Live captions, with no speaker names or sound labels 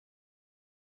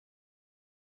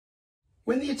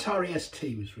When the Atari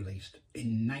ST was released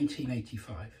in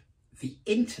 1985, the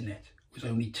internet was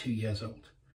only 2 years old,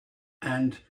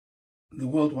 and the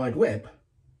World Wide Web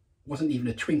wasn't even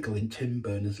a twinkle in Tim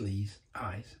Berners Lee's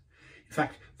eyes. In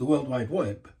fact, the World Wide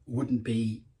Web wouldn't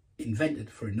be invented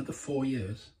for another 4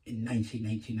 years in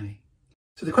 1989.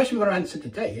 So the question we're going to answer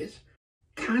today is,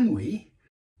 can we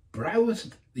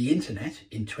browse the internet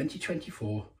in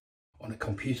 2024 on a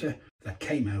computer that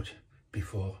came out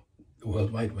before the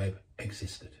World Wide Web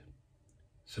existed?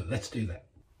 So let's do that.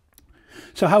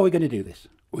 So how are we going to do this?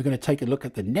 We're going to take a look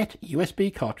at the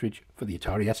NetUSbee cartridge for the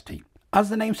Atari ST. As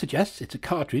the name suggests, it's a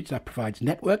cartridge that provides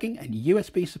networking and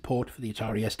USB support for the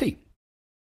Atari ST.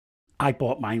 I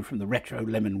bought mine from the Retro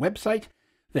Lemon website.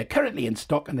 They're currently in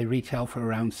stock and they retail for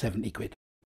around 70 quid.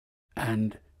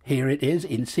 And here it is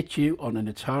in situ on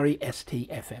an Atari ST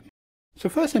FM. So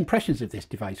first impressions of this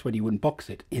device when you unbox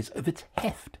it is of its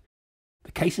heft.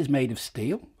 The case is made of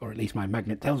steel, or at least my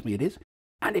magnet tells me it is,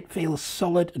 and it feels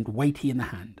solid and weighty in the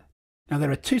hand. Now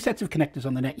there are two sets of connectors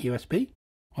on the NetUSbee.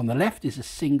 On the left is a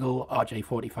single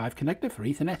RJ45 connector for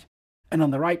Ethernet, and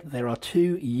on the right there are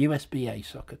two USB-A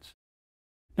sockets.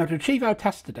 Now to achieve our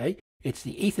task today, it's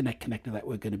the Ethernet connector that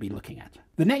we're going to be looking at.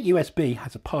 The NetUSbee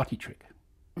has a party trick.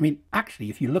 I mean, actually,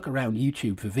 if you look around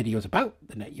YouTube for videos about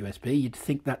the NetUSbee, you'd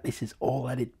think that this is all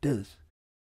that it does.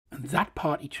 And that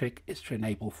party trick is to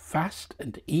enable fast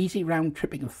and easy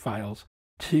round-tripping of files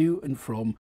to and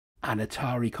from an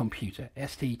Atari computer,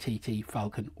 ST, TT,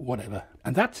 Falcon, whatever.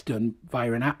 And that's done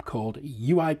via an app called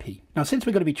UIP. Now, since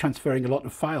we're going to be transferring a lot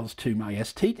of files to my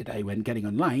ST today when getting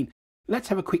online, let's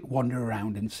have a quick wander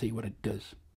around and see what it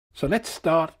does. So let's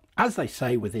start, as they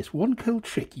say, with this one cool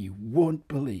trick you won't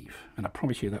believe. And I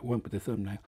promise you that won't be the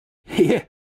thumbnail. Here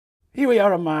we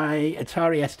are on my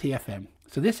Atari ST FM.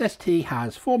 So this ST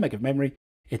has 4 meg of memory.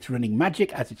 It's running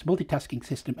Magic as its multitasking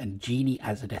system and Genie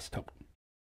as a desktop.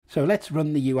 So let's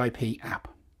run the UIP app.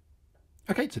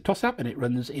 Okay, it's a TOS app and it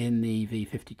runs in the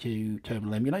V52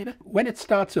 terminal emulator. When it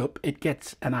starts up, it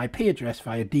gets an IP address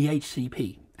via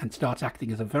DHCP and starts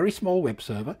acting as a very small web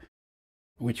server,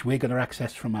 which we're going to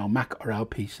access from our Mac or our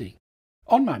PC.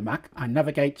 On my Mac, I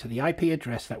navigate to the IP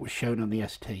address that was shown on the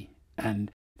ST,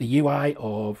 and the UI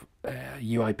of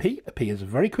UIP appears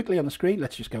very quickly on the screen.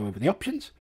 Let's just go over the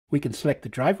options. We can select the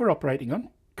drive we're operating on.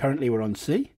 Currently we're on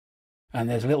C, and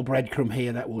there's a little breadcrumb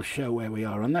here that will show where we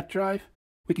are on that drive.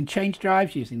 We can change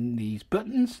drives using these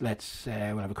buttons. We'll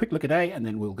have a quick look at A and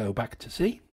then we'll go back to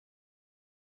C.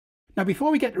 Now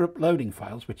before we get to uploading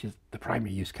files, which is the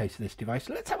primary use case of this device,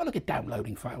 let's have a look at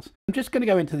downloading files. I'm just going to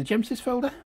go into the Genesis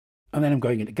folder, and then I'm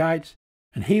going into Guides,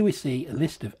 and here we see a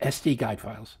list of ST guide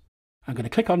files. I'm going to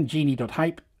click on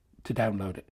genie.hype to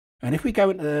download it. And if we go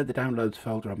into the downloads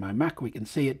folder on my Mac, we can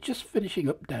see it just finishing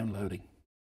up downloading.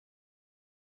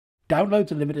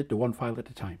 Downloads are limited to 1 file at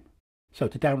a time. So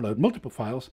to download multiple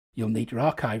files, you'll need to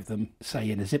archive them, say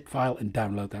in a zip file, and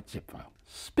download that zip file.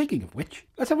 Speaking of which,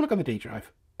 let's have a look on the D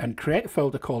drive and create a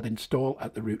folder called install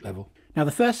at the root level. Now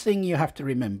the first thing you have to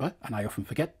remember, and I often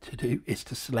forget to do, is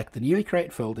to select the newly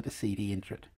created folder to CD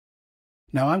into it.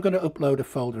 Now I'm going to upload a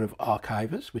folder of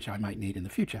archivers, which I might need in the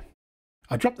future.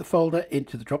 I drop the folder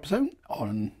into the drop zone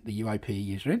on the UIP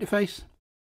user interface,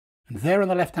 and there on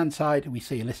the left hand side we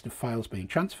see a list of files being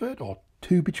transferred or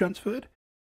to be transferred.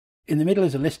 In the middle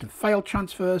is a list of failed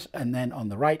transfers, and then on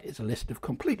the right is a list of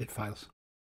completed files.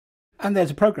 And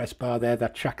there's a progress bar there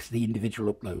that tracks the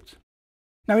individual uploads.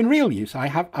 Now in real use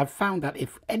I've found that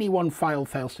if any one file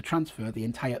fails to transfer, the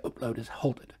entire upload is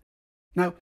halted.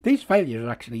 Now these failures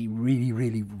are actually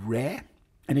really rare,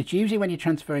 and it's usually when you're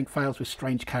transferring files with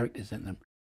strange characters in them.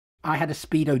 I had a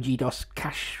Speedo GDOS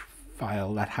cache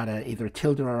file that had either a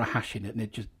tilde or a hash in it, and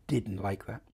it just didn't like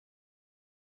that.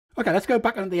 Okay, let's go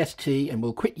back onto the ST and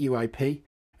we'll quit UIP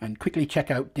and quickly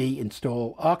check out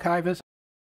install archivers.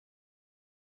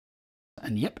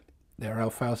 And yep, there are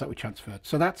our files that we transferred.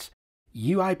 So that's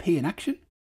UIP in action,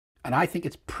 and I think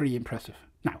it's pretty impressive.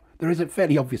 Now, there is a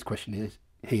fairly obvious question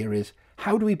here is,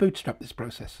 how do we bootstrap this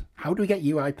process? How do we get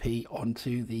UIP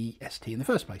onto the ST in the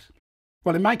first place?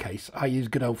 Well, in my case, I use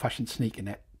good old-fashioned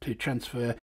sneakernet to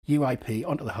transfer UIP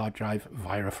onto the hard drive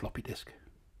via a floppy disk.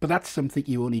 But that's something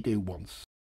you only do once.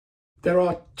 There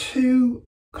are two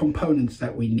components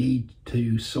that we need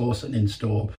to source and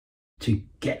install to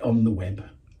get on the web.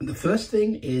 And the first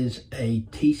thing is a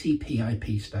TCP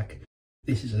IP stack.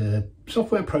 This is a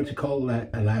software protocol that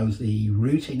allows the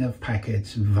routing of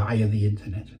packets via the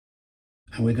internet.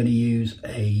 And we're going to use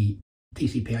a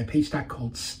TCP IP stack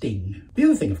called STinG. The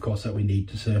other thing, of course, that we need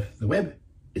to surf the web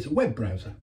is a web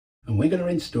browser. And we're going to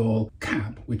install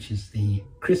CAB, which is the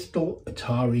Crystal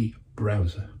Atari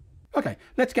browser. Okay,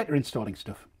 let's get to installing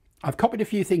stuff. I've copied a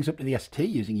few things up to the ST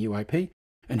using UIP,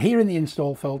 and here in the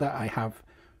install folder I have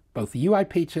both the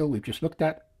UIP tool we've just looked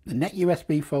at, the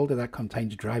NetUSbee folder that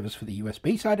contains drivers for the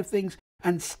USB side of things,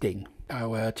 and STinG,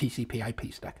 our TCP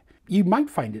IP stack. You might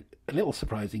find it a little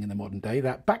surprising in the modern day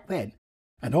that back then,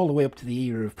 and all the way up to the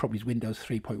era of probably Windows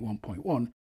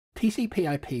 3.1.1,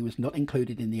 TCP IP was not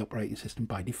included in the operating system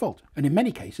by default, and in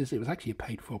many cases it was actually a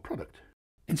paid-for product.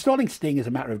 Installing STinG is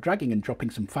a matter of dragging and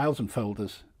dropping some files and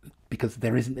folders because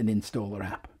there isn't an installer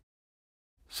app.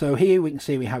 So here we can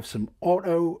see we have some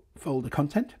auto folder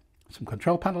content, some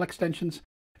control panel extensions,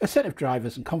 a set of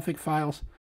drivers and config files,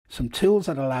 some tools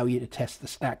that allow you to test the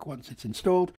stack once it's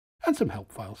installed, and some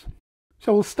help files.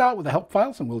 So we'll start with the help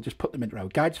files and we'll just put them into our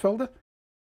guides folder.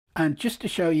 And just to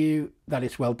show you that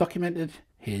it's well documented,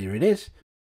 here it is.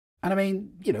 And I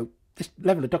mean, you know, this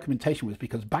level of documentation was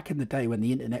because back in the day when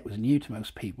the internet was new to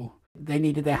most people, they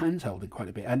needed their hands holding quite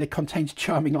a bit. And it contains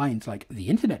charming lines like, the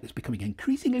internet is becoming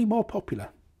increasingly more popular.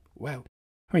 Well,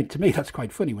 I mean, to me that's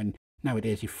quite funny when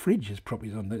nowadays your fridge is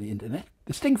probably on the internet.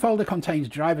 The STinG folder contains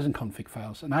drivers and config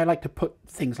files, and I like to put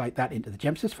things like that into the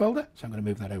Gemsys folder, so I'm going to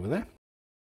move that over there.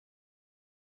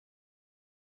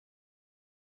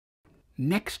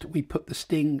 Next, we put the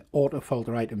STinG auto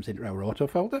folder items into our auto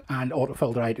folder, and auto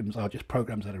folder items are just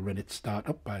programs that are run at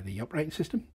startup by the operating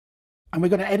system. And we're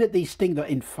going to edit the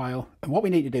sting.inf file, and what we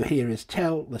need to do here is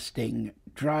tell the STinG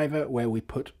driver where we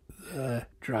put the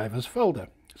drivers folder.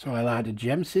 So I'll add a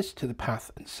Gemsys to the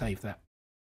path and save that.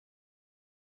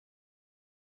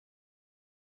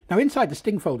 Now inside the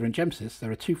STinG folder in Gemsys,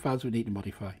 there are two files we need to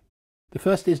modify. The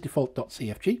first is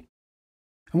default.cfg,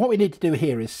 and what we need to do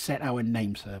here is set our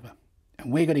name server.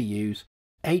 And we're going to use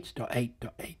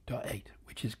 8.8.8.8,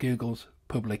 which is Google's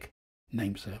public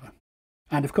name server.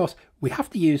 And of course, we have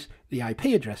to use the IP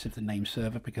address of the name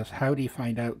server, because how do you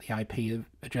find out the IP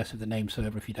address of the name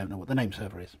server if you don't know what the name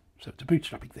server is? So it's a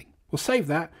bootstrapping thing. We'll save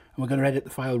that, and we're going to edit the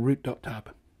file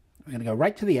root.tab. We're going to go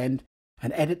right to the end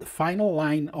and edit the final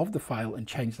line of the file and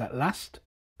change that last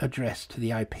address to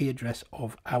the IP address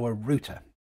of our router,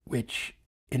 which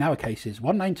in our case is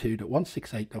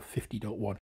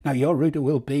 192.168.50.1. Now your router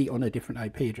will be on a different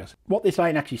IP address. What this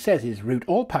line actually says is route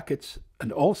all packets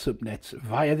and all subnets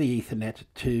via the Ethernet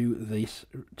to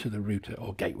the router,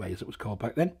 or gateway as it was called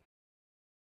back then.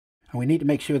 And we need to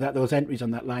make sure that those entries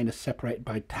on that line are separated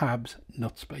by tabs,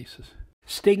 not spaces.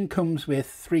 STinG comes with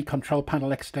 3 control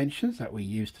panel extensions that we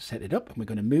use to set it up, and we're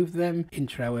going to move them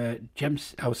into our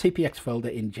CPX folder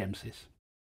in Gemsys.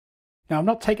 Now I'm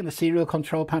not taking the serial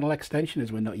control panel extension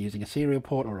as we're not using a serial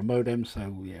port or a modem,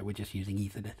 so yeah, we're just using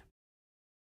Ethernet.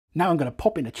 Now I'm going to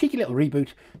pop in a cheeky little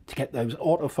reboot to get those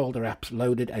auto folder apps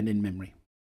loaded and in memory.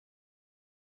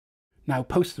 Now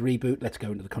post the reboot, let's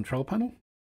go into the control panel.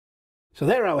 So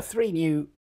there are our 3 new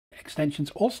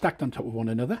extensions all stacked on top of one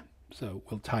another, so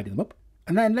we'll tidy them up.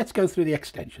 And then let's go through the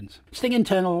extensions. STinG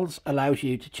internals allows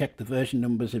you to check the version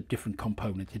numbers of different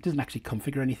components. It doesn't actually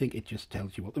configure anything, it just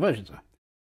tells you what the versions are.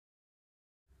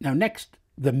 Now next,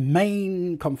 the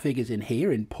main config is in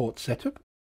here in port setup.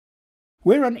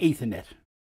 We're on Ethernet.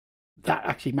 That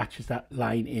actually matches that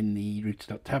line in the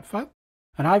routes.tab file.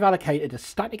 And I've allocated a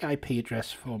static IP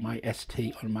address for my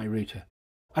ST on my router.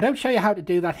 I don't show you how to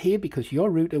do that here because your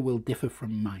router will differ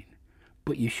from mine,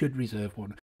 but you should reserve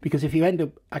one. Because if you end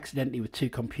up accidentally with 2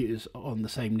 computers on the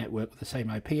same network with the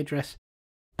same IP address,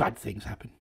 bad things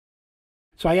happen.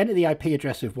 So I enter the IP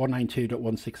address of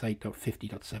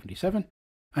 192.168.50.77,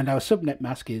 and our subnet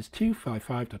mask is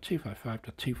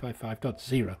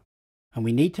 255.255.255.0, and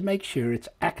we need to make sure it's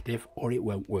active or it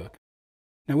won't work.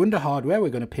 Now under hardware, we're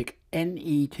going to pick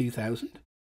NE2000.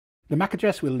 The MAC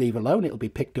address we'll leave alone, it'll be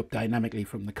picked up dynamically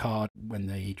from the card when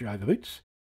the driver boots,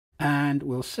 and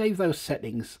we'll save those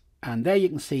settings. And there you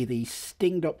can see the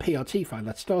sting.prt file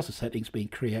that stores the settings being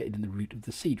created in the root of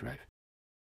the C drive.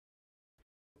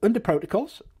 Under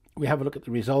protocols, we have a look at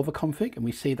the resolver config, and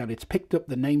we see that it's picked up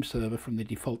the name server from the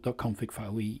default.config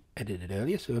file we edited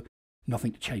earlier, so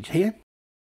nothing to change here.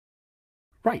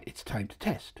 Right, it's time to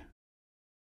test.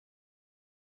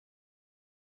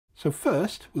 So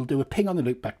first, we'll do a ping on the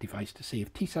loopback device to see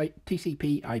if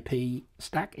TCP IP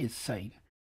stack is sane.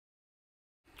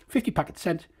 50 packets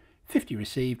sent, 50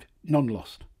 received, none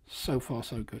lost. So far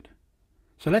so good.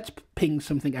 So let's ping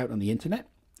something out on the internet,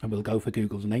 and we'll go for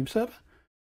Google's name server.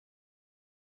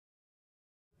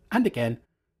 And again,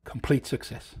 complete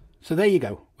success. So there you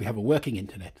go, we have a working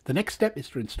internet. The next step is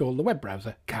to install the web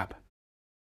browser, CAB.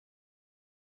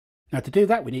 Now to do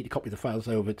that, we need to copy the files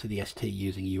over to the ST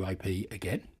using UIP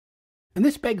again. And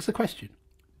this begs the question,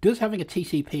 does having a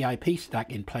TCP IP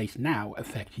stack in place now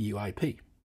affect UIP?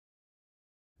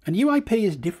 And UIP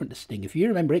is different to STinG. If you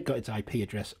remember, it got its IP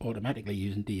address automatically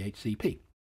using DHCP.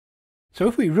 So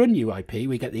if we run UIP,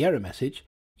 we get the error message,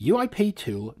 UIP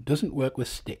tool doesn't work with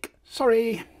STIC.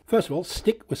 Sorry. First of all,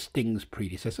 STIC was STING's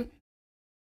predecessor.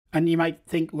 And you might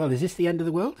think, well, is this the end of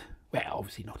the world? Well,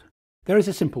 obviously not. There is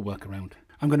a simple workaround.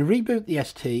 I'm going to reboot the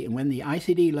ST, and when the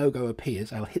ICD logo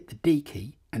appears, I'll hit the D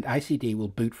key and ICD will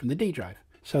boot from the D drive.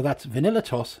 So that's vanilla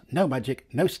TOS, no magic,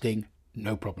 no STING,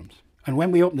 no problems. And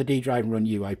when we open the D drive and run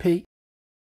UIP,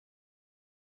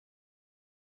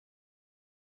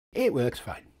 it works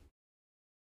fine.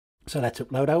 So let's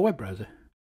upload our web browser.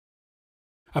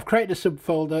 I've created a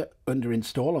subfolder under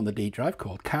install on the D drive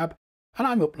called cab, and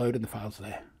I'm uploading the files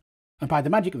there. And by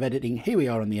the magic of editing, here we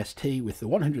are on the ST with the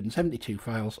 172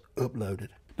 files uploaded.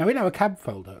 Now in our cab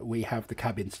folder, we have the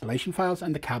cab installation files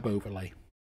and the cab overlay.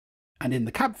 And in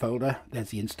the cab folder, there's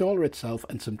the installer itself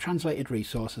and some translated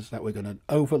resources that we're going to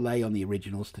overlay on the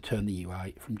originals to turn the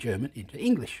UI from German into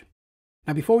English.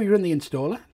 Now before we run the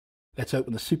installer, let's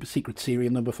open the super secret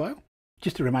serial number file.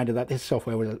 Just a reminder that this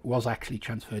software was actually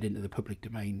transferred into the public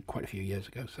domain quite a few years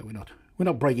ago, so we're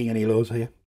not breaking any laws here.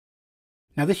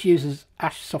 Now this uses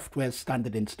Ash Software's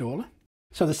standard installer,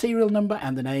 so the serial number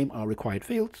and the name are required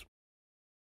fields.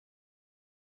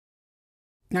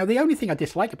 Now the only thing I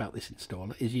dislike about this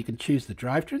installer is you can choose the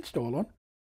drive to install on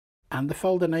and the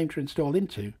folder name to install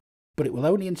into, but it will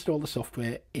only install the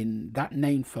software in that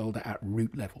name folder at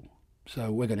root level.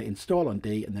 So we're going to install on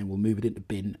D and then we'll move it into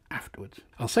bin afterwards.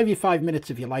 I'll save you 5 minutes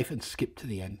of your life and skip to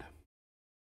the end.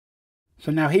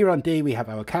 So now here on D we have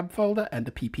our cab folder and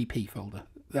a PPP folder.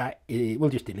 We'll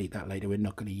just delete that later, we're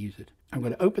not going to use it. I'm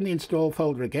going to open the install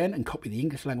folder again and copy the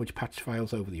English language patch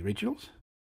files over the originals.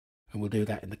 And we'll do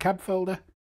that in the cab folder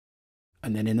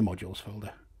and then in the modules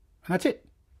folder. And that's it.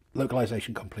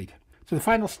 Localization complete. So the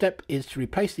final step is to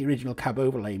replace the original cab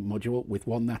overlay module with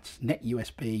one that's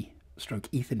NetUSbee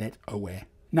 /Ethernet aware.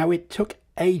 Now it took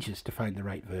ages to find the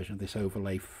right version of this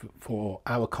overlay for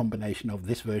our combination of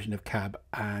this version of cab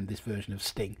and this version of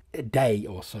STING. A day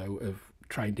or so of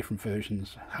trying different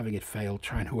versions, having it fail,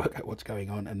 trying to work out what's going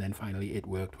on, and then finally it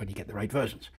worked when you get the right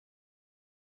versions.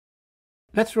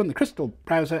 Let's run the Crystal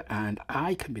browser and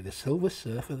I can be the Silver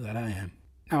Surfer that I am.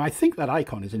 Now I think that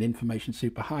icon is an information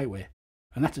superhighway,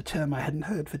 and that's a term I hadn't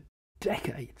heard for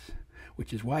decades,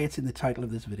 which is why it's in the title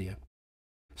of this video.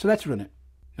 So let's run it.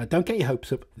 Now don't get your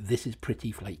hopes up, this is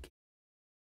pretty flaky.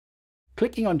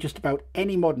 Clicking on just about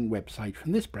any modern website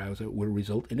from this browser will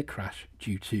result in a crash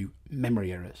due to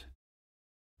memory errors.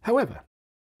 However,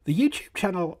 the YouTube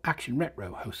channel Action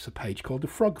Retro hosts a page called the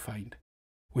Frog Find,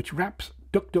 which wraps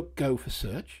DuckDuckGo for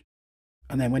search,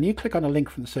 and then when you click on a link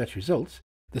from the search results,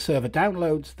 the server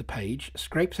downloads the page,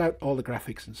 scrapes out all the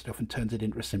graphics and stuff and turns it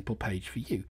into a simple page for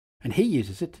you, and he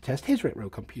uses it to test his retro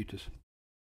computers.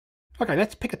 Okay,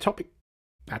 let's pick a topic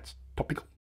that's topical.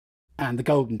 And the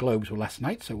Golden Globes were last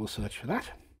night, so we'll search for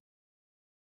that.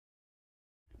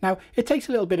 Now, it takes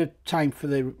a little bit of time for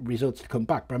the results to come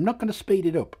back, but I'm not going to speed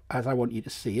it up as I want you to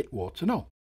see it warts and all.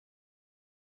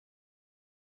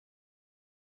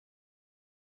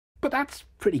 But that's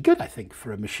pretty good, I think,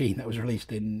 for a machine that was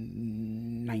released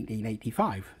in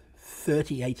 1985,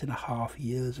 38.5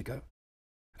 years ago.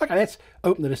 Okay, let's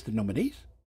open the list of nominees.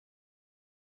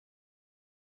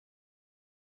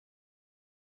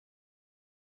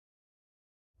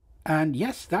 And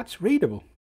yes, that's readable.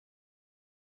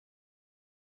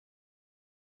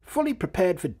 Fully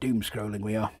prepared for doom scrolling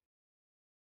we are.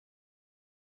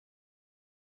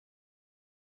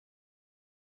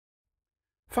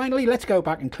 Finally, let's go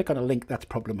back and click on a link that's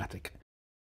problematic.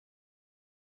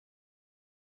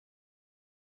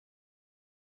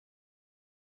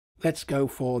 Let's go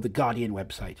for the Guardian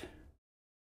website.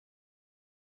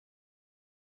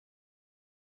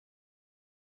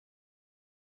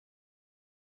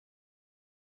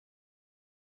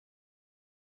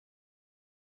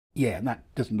 Yeah, and that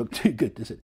doesn't look too good,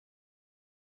 does it?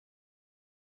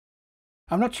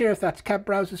 I'm not sure if that's Cab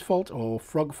Browser's fault or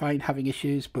Frog Find having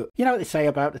issues, but you know what they say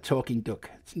about a talking duck.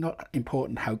 It's not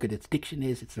important how good its diction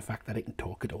is, it's the fact that it can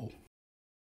talk at all.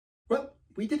 Well,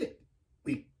 we did it.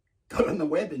 We got on the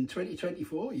web in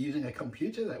 2024 using a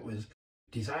computer that was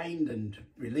designed and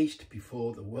released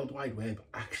before the World Wide Web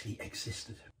actually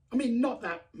existed. I mean, not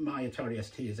that my Atari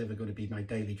ST is ever going to be my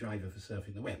daily driver for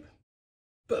surfing the web.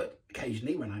 But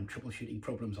occasionally when I'm troubleshooting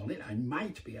problems on it, I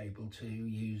might be able to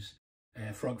use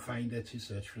Frog Finder to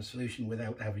search for a solution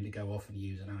without having to go off and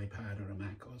use an iPad or a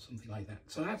Mac or something like that.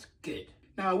 So that's good.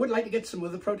 Now I would like to get some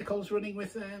other protocols running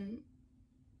with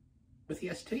the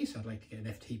ST. So I'd like to get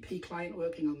an FTP client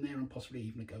working on there and possibly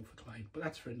even a Gopher client, but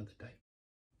that's for another day.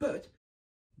 But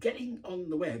getting on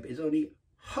the web is only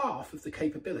half of the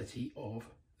capability of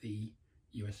the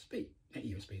USB,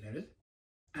 NetUSbee that is.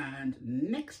 And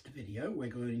next video, we're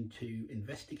going to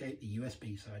investigate the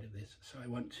USB side of this. So I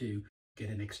want to get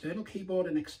an external keyboard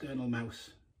and external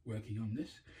mouse working on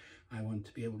this. I want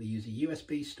to be able to use a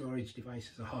USB storage device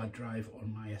as a hard drive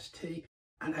on my ST.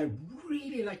 And I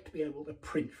really like to be able to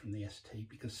print from the ST,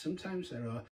 because sometimes there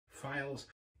are files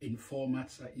in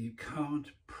formats that you can't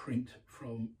print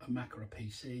from a Mac or a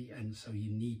PC, and so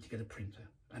you need to get a printer.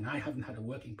 And I haven't had a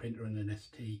working printer on an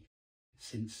ST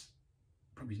since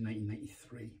probably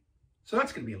 1993. So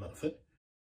that's going to be a lot of fun.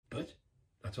 But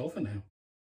that's all for now.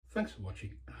 Thanks for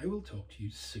watching, and I will talk to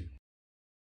you soon.